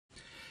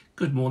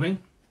Good morning.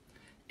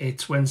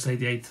 It's Wednesday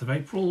the 8th of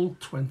April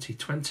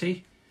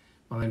 2020.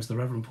 My name's the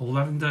Reverend Paul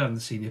Lavender. I'm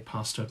the Senior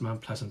Pastor at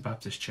Mount Pleasant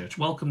Baptist Church.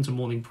 Welcome to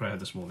morning prayer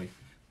this morning.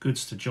 Good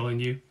to join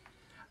you.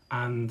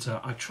 And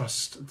I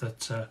trust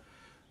that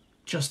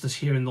just as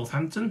here in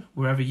Northampton,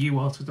 wherever you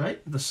are today,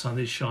 the sun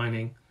is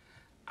shining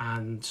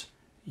and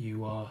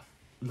you are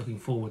looking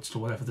forwards to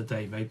whatever the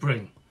day may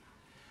bring.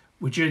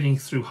 We're journeying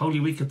through Holy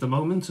Week at the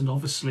moment, and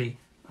obviously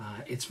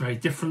it's very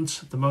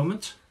different at the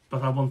moment.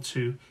 But I want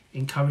to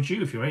encourage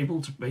you, if you're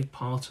able, to make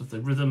part of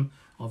the rhythm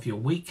of your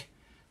week,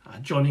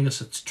 joining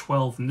us at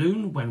 12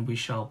 noon when we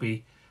shall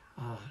be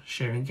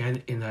sharing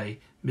again in a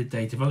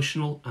midday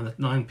devotional, and at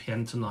 9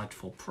 p.m. tonight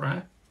for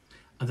prayer.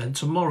 And then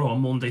tomorrow on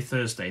Monday,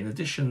 Thursday, in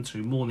addition to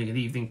morning and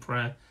evening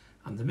prayer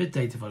and the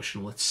midday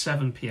devotional at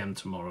 7 p.m.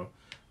 tomorrow,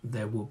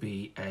 there will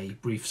be a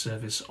brief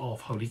service of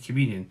Holy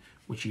Communion,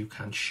 which you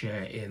can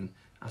share in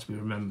as we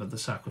remember the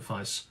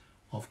sacrifice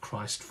of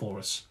Christ for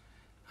us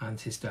and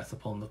his death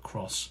upon the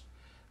cross,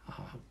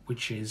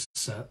 which is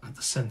at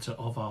the centre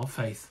of our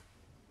faith.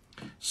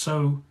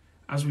 So,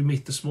 as we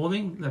meet this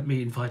morning, let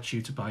me invite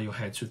you to bow your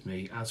heads with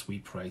me as we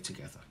pray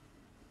together.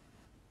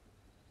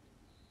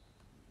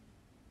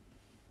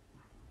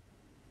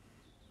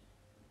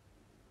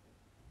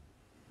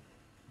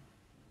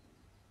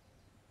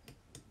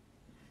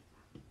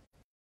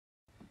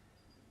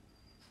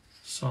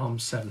 Psalm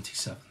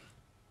 77.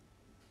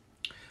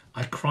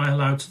 I cry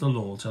aloud to the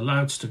Lord,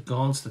 aloud to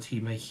God that he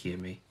may hear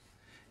me.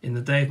 In the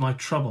day of my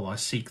trouble I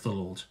seek the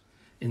Lord.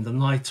 In the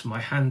night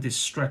my hand is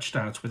stretched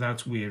out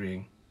without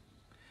wearying.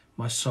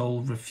 My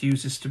soul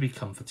refuses to be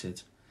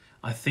comforted.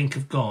 I think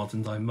of God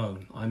and I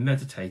moan. I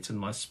meditate and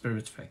my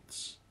spirit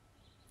faints.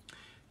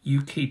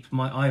 You keep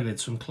my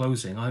eyelids from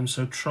closing. I am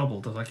so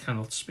troubled that I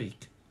cannot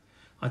speak.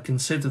 I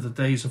consider the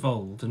days of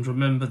old and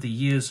remember the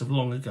years of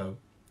long ago.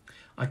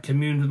 I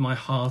commune with my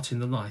heart in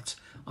the night.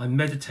 I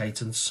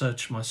meditate and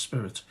search my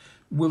spirit.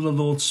 Will the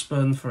Lord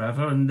spurn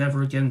forever and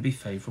never again be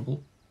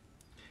favourable?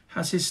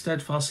 Has his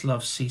steadfast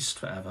love ceased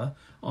forever?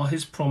 Are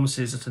his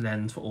promises at an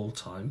end for all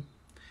time?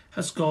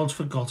 Has God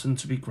forgotten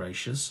to be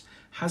gracious?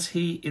 Has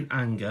he in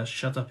anger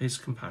shut up his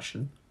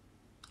compassion?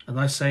 And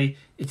I say,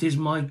 it is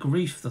my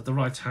grief that the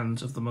right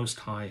hand of the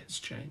Most High has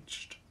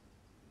changed.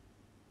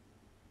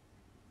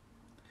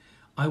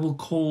 I will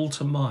call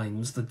to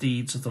mind the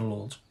deeds of the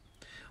Lord.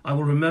 I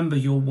will remember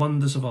your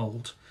wonders of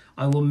old.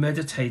 I will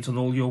meditate on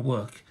all your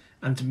work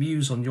and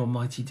muse on your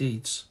mighty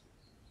deeds.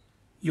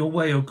 Your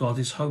way, O God,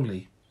 is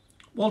holy.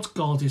 What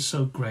God is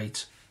so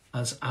great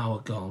as our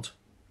God?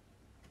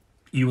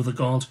 You are the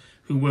God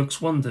who works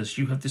wonders.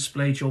 You have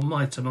displayed your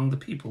might among the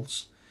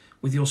peoples.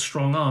 With your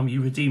strong arm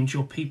you redeemed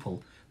your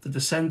people, the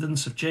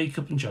descendants of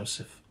Jacob and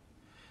Joseph.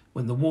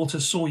 When the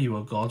waters saw you,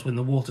 O God, when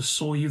the waters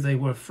saw you, they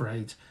were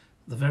afraid.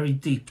 The very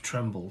deep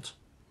trembled.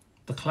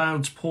 The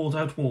clouds poured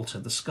out water,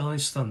 the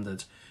skies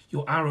thundered.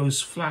 Your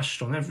arrows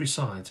flashed on every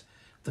side.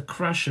 The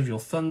crash of your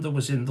thunder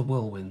was in the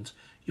whirlwind.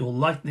 Your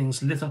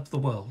lightnings lit up the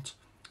world.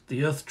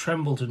 The earth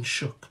trembled and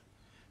shook.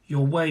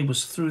 Your way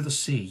was through the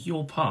sea,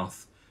 your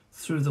path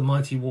through the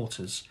mighty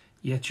waters,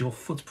 yet your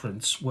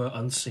footprints were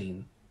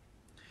unseen.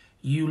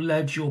 You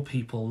led your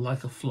people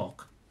like a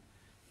flock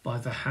by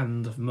the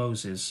hand of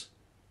Moses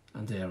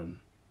and Aaron.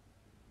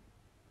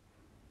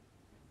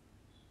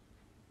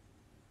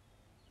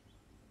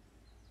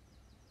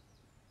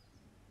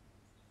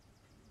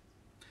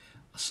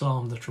 A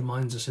psalm that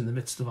reminds us in the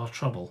midst of our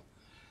trouble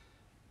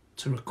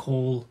to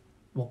recall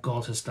what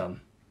God has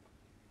done.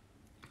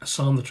 A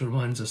psalm that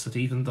reminds us that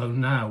even though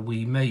now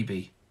we may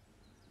be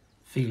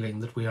feeling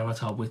that we are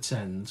at our wits'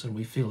 end and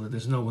we feel that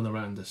there's no one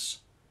around us,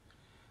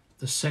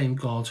 the same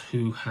God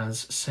who has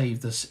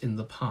saved us in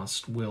the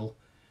past will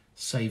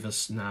save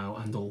us now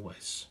and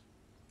always.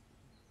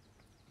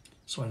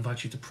 So I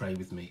invite you to pray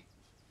with me.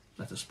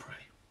 Let us pray.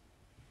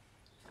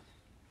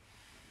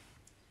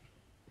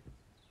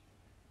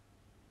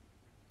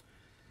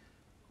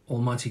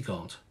 Almighty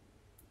God,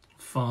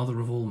 Father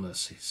of all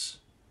mercies,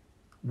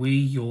 we,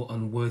 your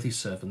unworthy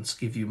servants,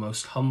 give you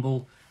most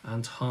humble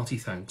and hearty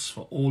thanks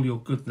for all your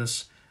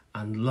goodness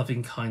and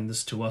loving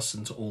kindness to us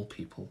and to all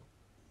people.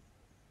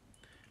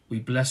 We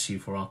bless you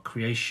for our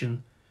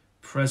creation,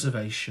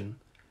 preservation,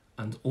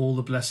 and all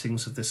the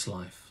blessings of this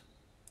life,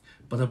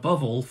 but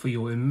above all for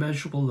your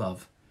immeasurable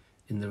love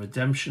in the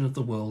redemption of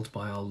the world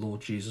by our Lord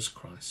Jesus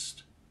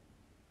Christ,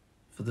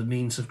 for the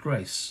means of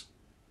grace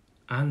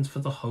and for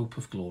the hope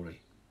of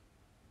glory.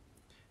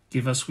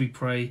 Give us, we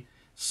pray,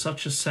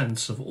 such a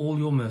sense of all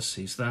your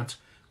mercies that,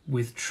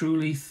 with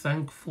truly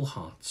thankful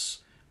hearts,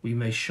 we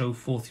may show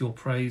forth your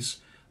praise,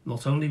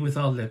 not only with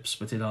our lips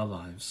but in our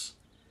lives,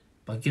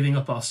 by giving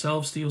up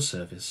ourselves to your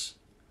service,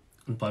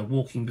 and by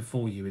walking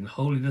before you in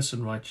holiness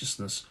and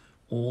righteousness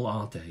all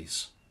our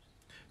days.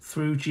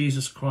 Through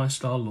Jesus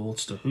Christ our Lord,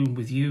 to whom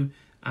with you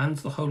and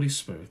the Holy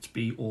Spirit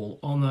be all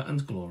honour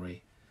and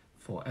glory,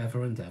 for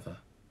ever and ever.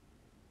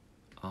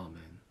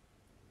 Amen.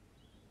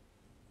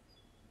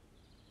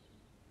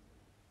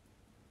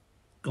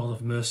 God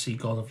of mercy,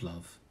 God of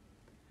love,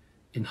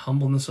 in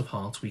humbleness of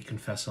heart we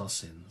confess our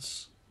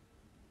sins.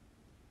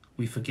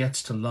 we forget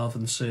to love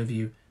and serve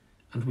you,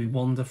 and we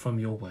wander from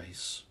your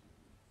ways.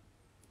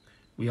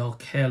 We are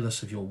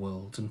careless of your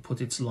world and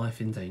put its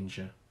life in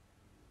danger.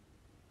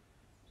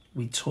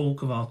 We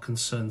talk of our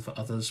concern for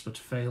others but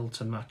fail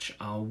to match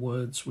our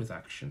words with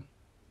action.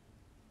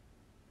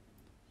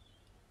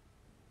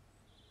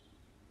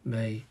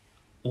 May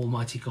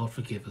Almighty God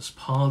forgive us,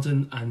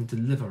 pardon and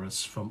deliver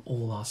us from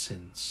all our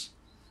sins.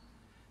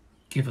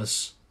 Give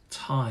us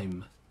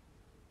time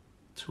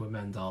to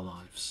amend our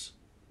lives,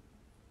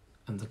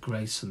 and the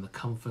grace and the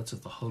comfort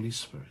of the Holy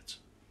Spirit.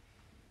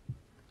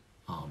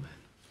 Amen.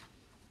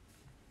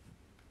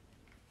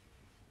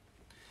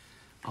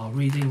 Our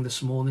reading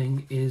this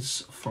morning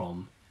is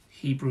from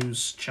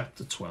Hebrews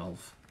chapter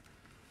 12,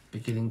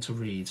 beginning to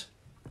read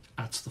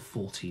at the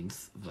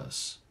 14th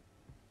verse.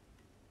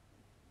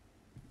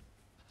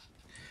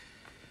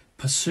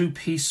 Pursue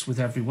peace with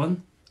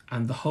everyone,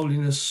 and the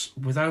holiness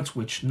without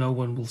which no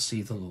one will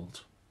see the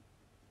Lord.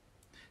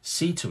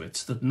 See to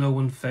it that no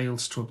one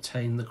fails to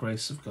obtain the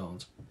grace of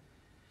God,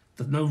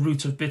 that no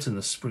root of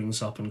bitterness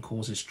springs up and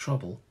causes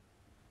trouble,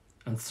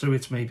 and through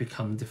it may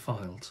become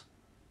defiled.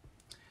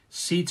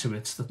 See to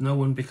it that no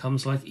one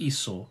becomes like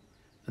Esau,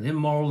 an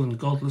immoral and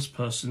godless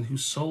person who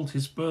sold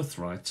his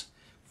birthright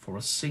for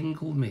a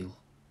single meal.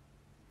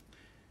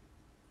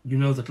 You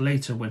know that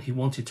later, when he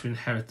wanted to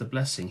inherit the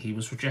blessing, he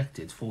was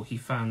rejected, for he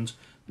found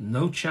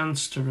no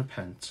chance to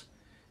repent,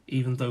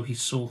 even though he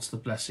sought the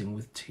blessing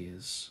with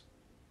tears.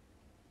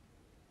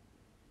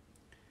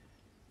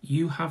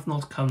 You have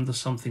not come to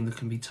something that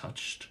can be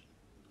touched,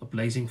 a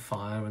blazing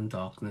fire and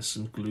darkness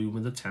and gloom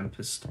and a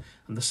tempest,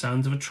 and the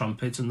sound of a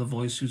trumpet and the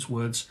voice whose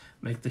words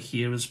make the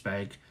hearers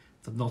beg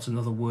that not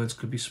another word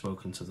could be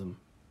spoken to them.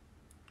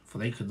 For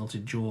they could not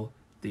endure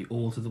the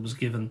order that was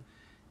given,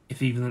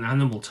 if even an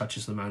animal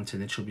touches the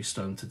mountain, it shall be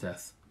stoned to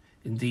death.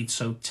 Indeed,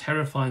 so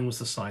terrifying was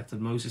the sight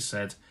that Moses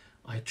said,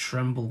 I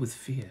tremble with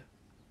fear.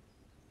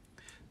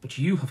 But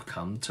you have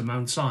come to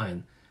Mount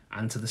Zion,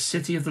 and to the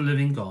city of the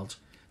living God,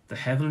 the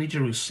heavenly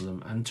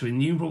Jerusalem, and to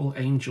innumerable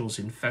angels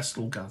in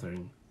festal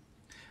gathering,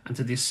 and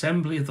to the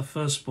assembly of the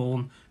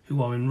firstborn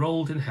who are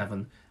enrolled in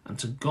heaven, and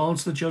to God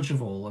the judge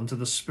of all, and to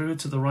the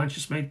spirits of the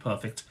righteous made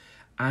perfect,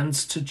 and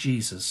to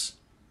Jesus,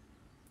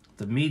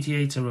 the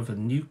mediator of a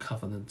new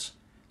covenant,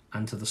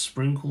 and to the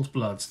sprinkled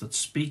blood that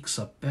speaks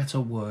a better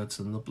word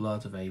than the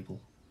blood of Abel.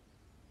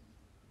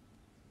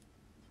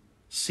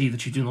 See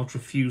that you do not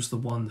refuse the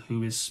one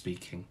who is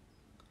speaking.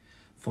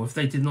 For if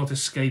they did not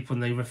escape when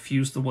they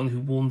refused the one who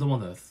warned them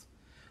on earth,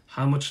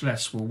 how much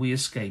less will we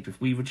escape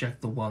if we reject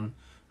the one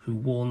who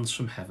warns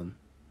from heaven?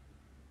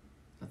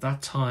 At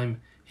that time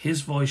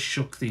his voice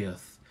shook the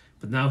earth,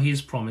 but now he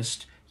has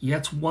promised,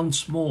 yet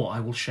once more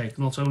I will shake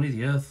not only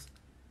the earth,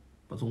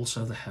 but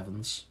also the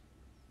heavens.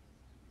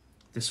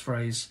 This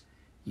phrase,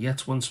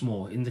 yet once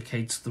more,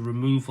 indicates the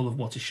removal of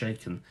what is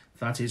shaken,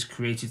 that is,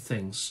 created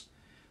things,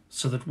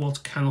 so that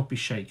what cannot be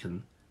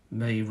shaken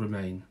may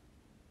remain.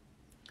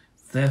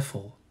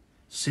 Therefore,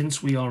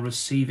 since we are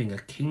receiving a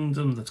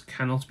kingdom that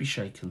cannot be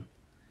shaken,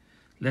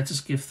 let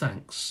us give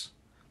thanks,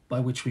 by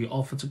which we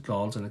offer to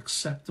God an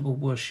acceptable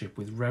worship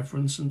with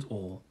reverence and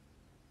awe,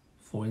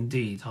 for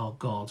indeed our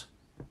God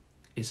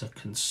is a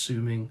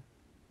consuming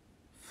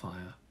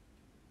fire.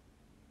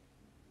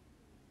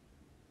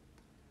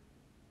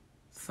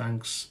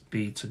 Thanks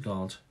be to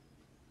God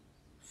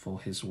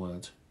for his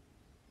word.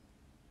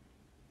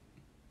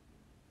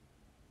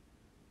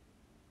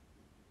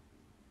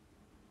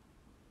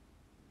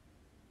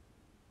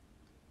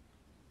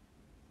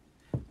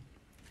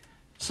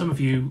 Some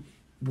of you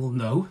will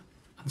know,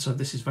 and so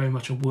this is very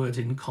much a word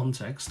in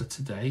context, that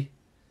today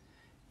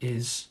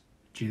is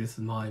Judith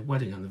and my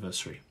wedding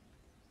anniversary.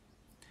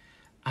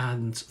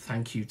 And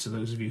thank you to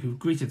those of you who've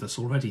greeted us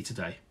already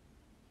today.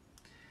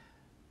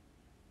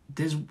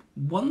 There's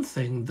one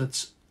thing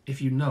that,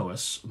 if you know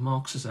us,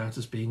 marks us out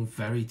as being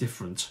very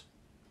different,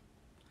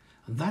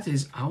 and that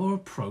is our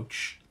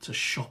approach to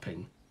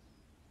shopping.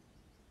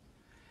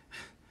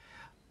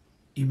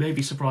 You may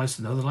be surprised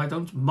to know that I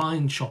don't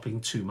mind shopping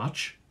too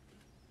much,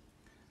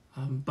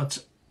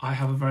 but I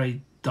have a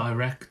very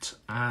direct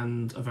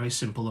and a very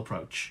simple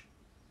approach.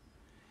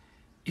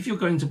 If you're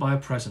going to buy a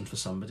present for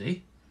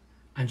somebody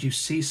and you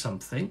see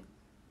something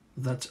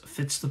that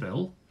fits the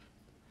bill,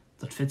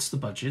 that fits the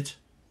budget,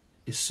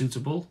 is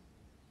suitable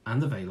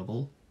and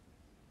available,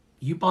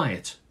 you buy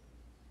it.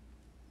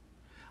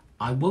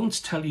 I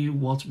won't tell you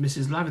what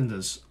Mrs.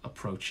 Lavender's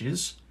approach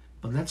is,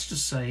 but let's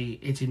just say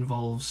it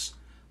involves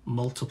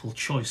multiple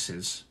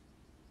choices.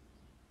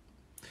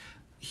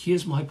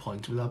 Here's my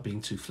point without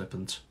being too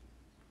flippant,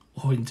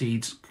 or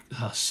indeed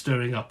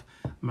stirring up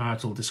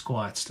marital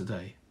disquiets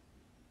today.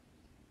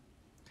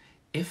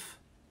 If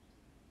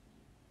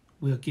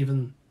we are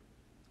given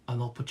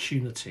an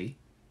opportunity,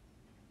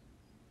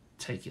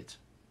 take it.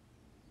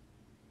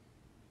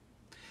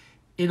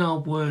 In our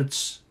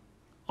words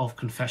of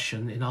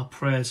confession, in our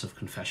prayers of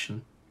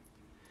confession,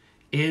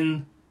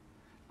 in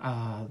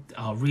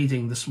our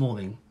reading this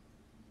morning,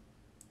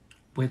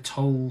 we're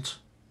told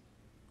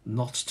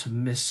not to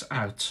miss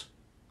out,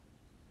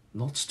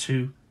 not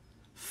to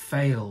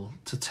fail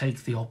to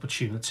take the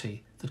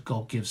opportunity that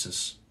God gives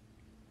us.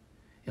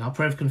 In our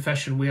prayer of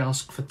confession, we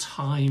ask for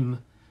time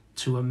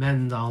to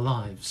amend our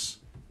lives.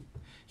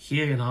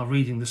 Here in our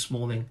reading this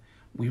morning,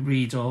 we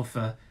read of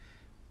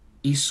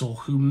Esau,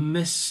 who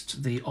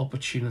missed the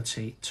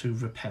opportunity to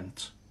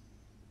repent.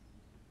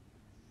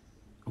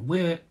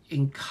 We're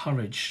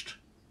encouraged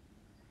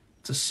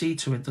to see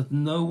to it that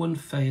no one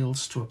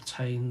fails to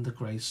obtain the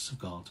grace of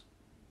God.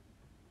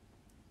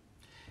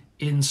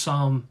 In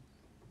Psalm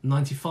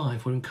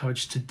 95, we're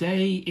encouraged,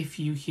 today, if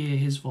you hear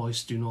his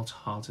voice, do not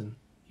harden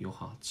your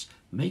hearts.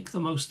 Make the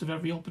most of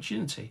every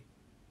opportunity.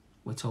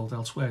 We're told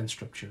elsewhere in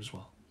Scripture as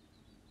well.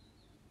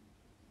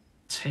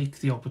 Take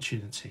the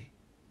opportunity.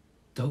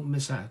 Don't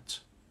miss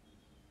out.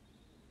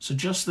 So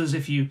just as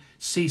if you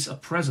see a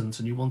present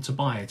and you want to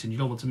buy it and you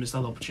don't want to miss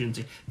that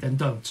opportunity, then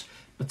don't.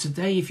 But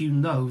today, if you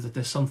know that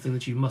there's something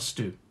that you must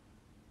do,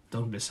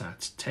 don't miss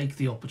out. Take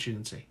the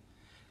opportunity.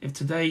 If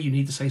today you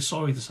need to say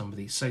sorry to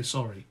somebody, say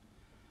sorry.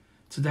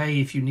 Today,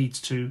 if you need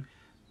to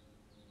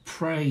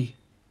pray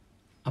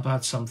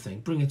about something,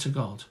 bring it to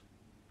God.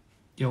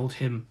 The old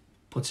hymn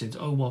puts it,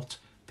 oh, what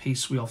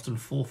peace we often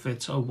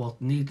forfeit, oh,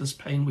 what needless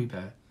pain we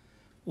bear,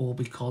 all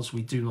because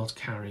we do not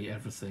carry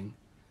everything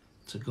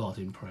to God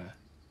in prayer.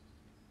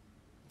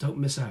 Don't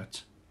miss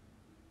out.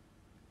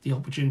 The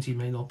opportunity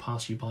may not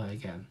pass you by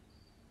again.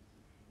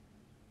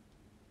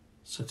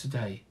 So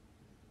today,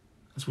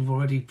 as we've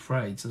already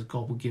prayed that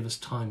God will give us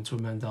time to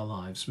amend our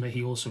lives, may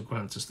he also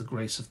grant us the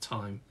grace of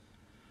time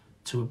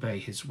to obey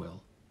his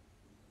will.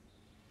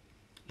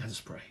 Let us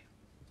pray.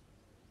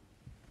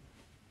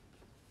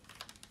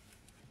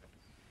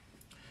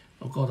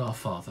 O God our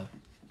Father,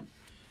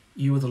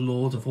 you are the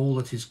Lord of all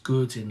that is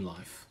good in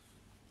life.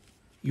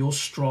 Your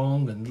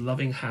strong and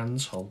loving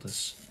hands hold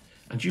us,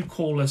 and you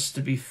call us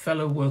to be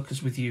fellow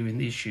workers with you in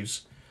the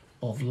issues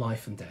of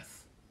life and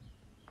death.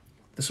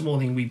 This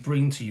morning we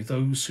bring to you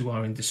those who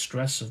are in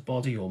distress of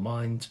body or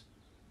mind,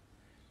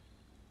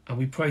 and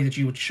we pray that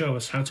you would show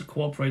us how to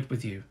cooperate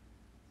with you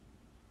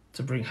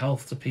to bring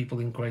health to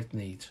people in great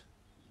need.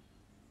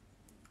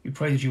 We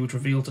pray that you would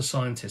reveal to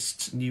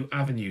scientists new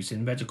avenues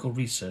in medical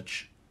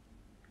research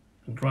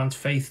and grant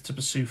faith to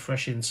pursue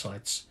fresh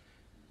insights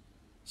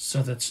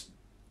so that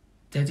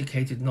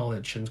dedicated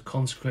knowledge and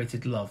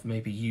consecrated love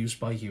may be used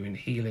by you in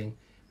healing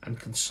and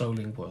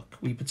consoling work.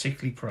 We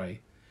particularly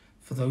pray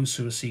for those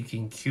who are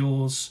seeking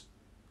cures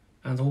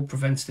and all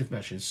preventative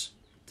measures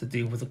to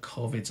deal with the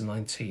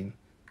COVID-19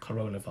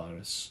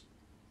 coronavirus.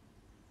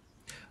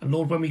 And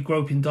Lord, when we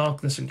grope in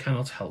darkness and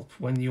cannot help,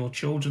 when your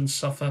children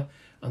suffer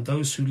and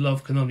those who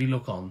love can only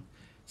look on,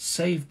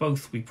 save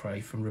both, we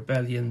pray, from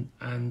rebellion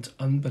and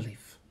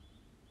unbelief.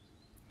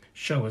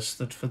 Show us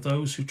that for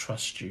those who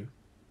trust you,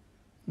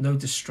 no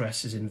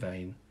distress is in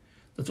vain,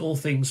 that all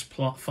things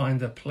find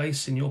their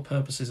place in your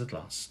purposes at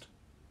last.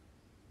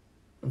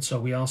 And so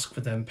we ask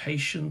for them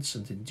patience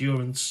and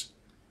endurance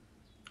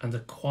and a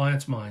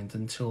quiet mind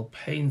until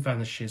pain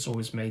vanishes or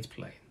is made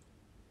plain.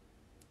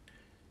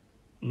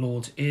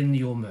 Lord, in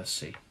your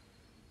mercy,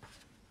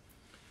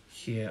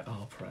 hear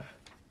our prayer.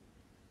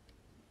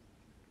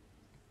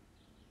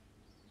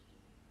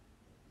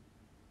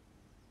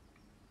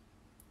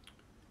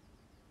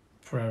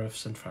 Prayer of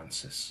St.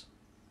 Francis.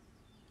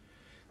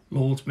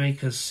 Lord,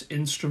 make us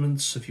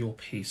instruments of your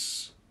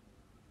peace.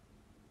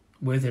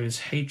 Where there is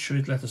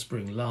hatred, let us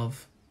bring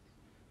love.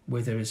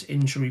 Where there is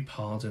injury,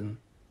 pardon.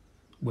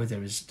 Where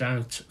there is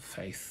doubt,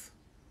 faith.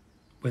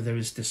 Where there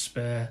is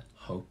despair,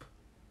 hope.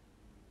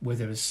 Where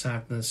there is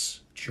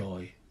sadness,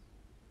 joy.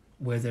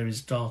 Where there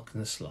is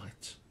darkness,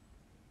 light.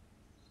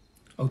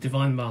 O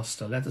Divine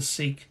Master, let us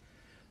seek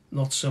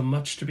not so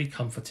much to be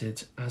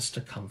comforted as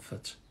to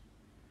comfort,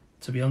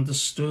 to be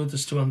understood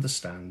as to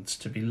understand,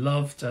 to be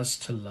loved as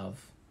to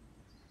love.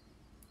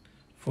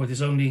 For it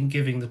is only in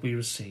giving that we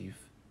receive,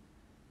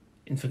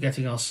 in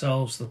forgetting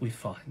ourselves that we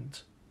find,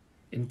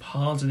 in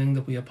pardoning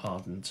that we are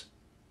pardoned,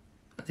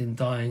 and in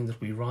dying that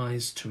we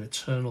rise to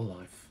eternal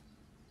life.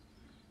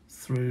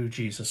 Through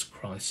Jesus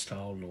Christ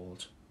our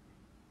Lord.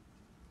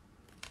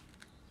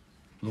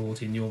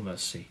 Lord, in your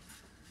mercy,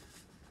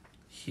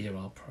 hear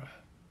our prayer.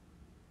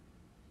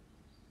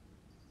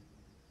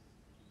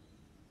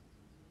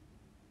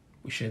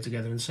 We share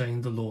together in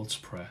saying the Lord's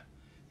Prayer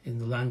in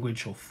the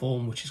language or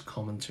form which is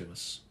common to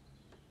us.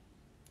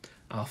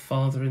 Our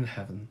Father in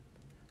heaven,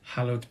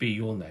 hallowed be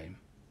your name.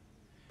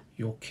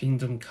 Your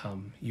kingdom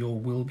come, your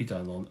will be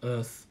done on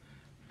earth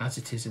as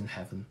it is in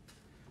heaven.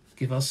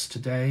 Give us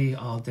today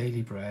our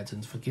daily bread,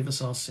 and forgive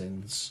us our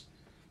sins,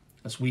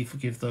 as we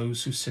forgive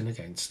those who sin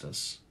against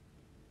us.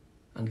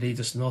 And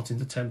lead us not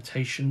into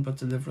temptation, but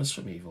deliver us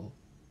from evil.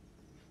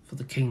 For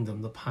the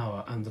kingdom, the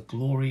power, and the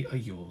glory are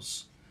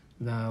yours,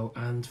 now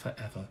and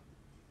forever.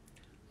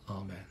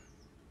 Amen.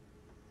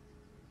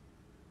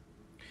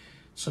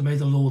 So may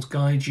the Lord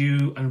guide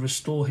you and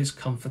restore his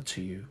comfort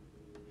to you.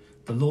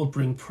 The Lord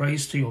bring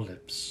praise to your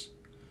lips.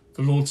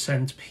 The Lord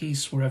send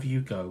peace wherever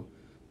you go.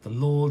 The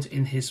Lord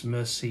in his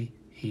mercy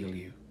heal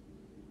you.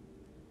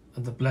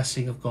 And the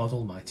blessing of God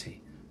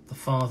Almighty, the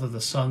Father, the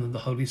Son, and the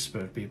Holy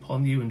Spirit be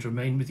upon you and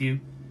remain with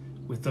you,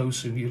 with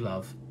those whom you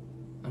love,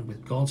 and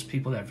with God's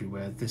people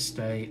everywhere, this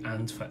day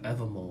and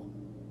forevermore.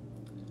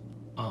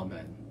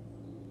 Amen.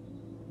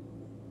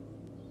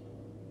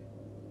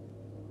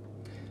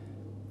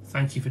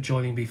 Thank you for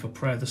joining me for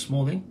prayer this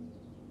morning.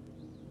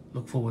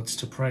 Look forward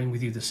to praying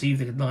with you this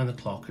evening at 9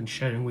 o'clock and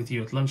sharing with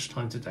you at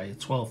lunchtime today at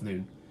 12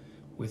 noon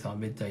with our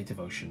midday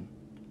devotion.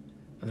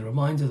 And a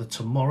reminder that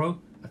tomorrow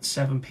at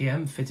 7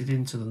 p.m, fitted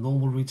into the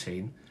normal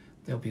routine,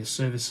 there'll be a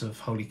service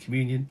of Holy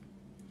Communion.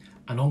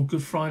 And on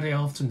Good Friday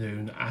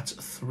afternoon at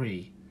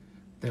 3,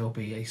 there will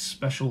be a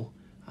special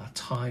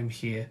time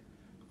here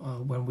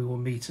when we will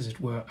meet, as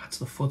it were, at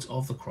the foot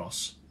of the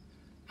cross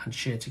and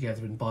share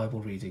together in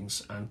Bible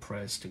readings and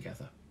prayers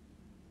together.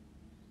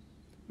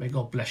 May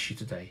God bless you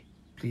today.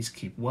 Please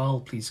keep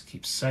well, please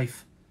keep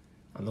safe,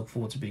 and look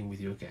forward to being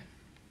with you again.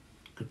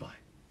 Goodbye.